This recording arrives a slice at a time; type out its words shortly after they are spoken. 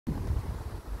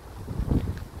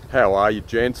How are you,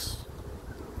 gents?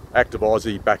 Active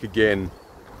Aussie back again.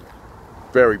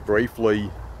 Very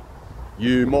briefly,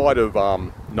 you might have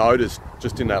noticed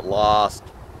just in that last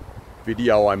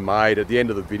video I made, at the end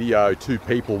of the video, two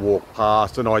people walked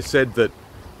past, and I said that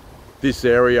this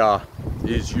area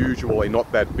is usually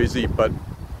not that busy, but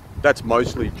that's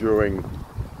mostly during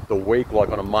the week, like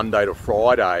on a Monday to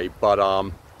Friday. But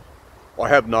I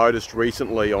have noticed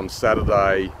recently on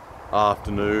Saturday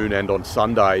afternoon and on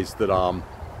Sundays that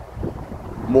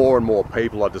more and more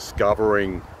people are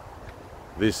discovering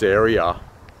this area,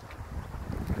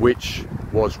 which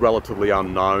was relatively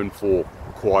unknown for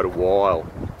quite a while.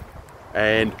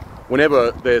 And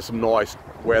whenever there's some nice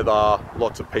weather,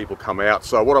 lots of people come out.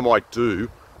 So what I might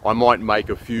do, I might make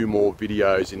a few more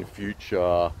videos in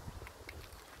future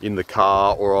in the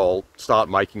car, or I'll start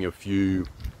making a few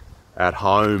at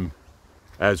home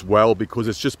as well, because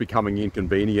it's just becoming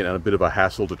inconvenient and a bit of a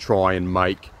hassle to try and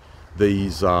make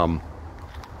these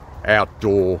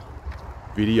outdoor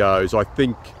videos. I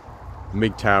think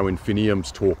MGTOW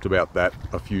Infinium's talked about that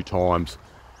a few times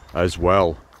as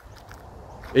well.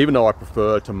 Even though I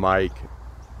prefer to make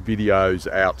videos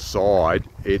outside,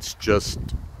 it's just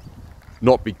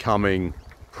not becoming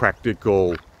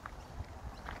practical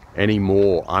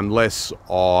anymore unless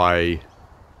I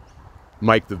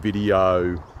make the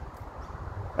video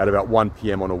at about 1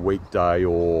 PM on a weekday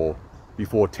or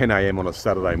before 10 AM on a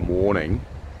Saturday morning.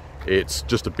 It's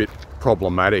just a bit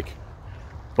problematic.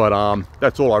 But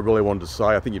that's all I really wanted to say.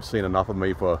 I think you've seen enough of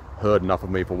me heard enough of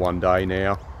me for one day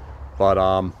now. But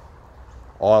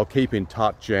I'll keep in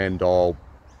touch, and I'll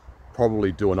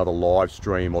probably do another live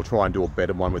stream. I'll try and do a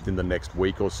better one within the next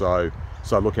week or so.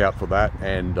 So look out for that,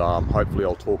 and hopefully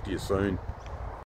I'll talk to you soon.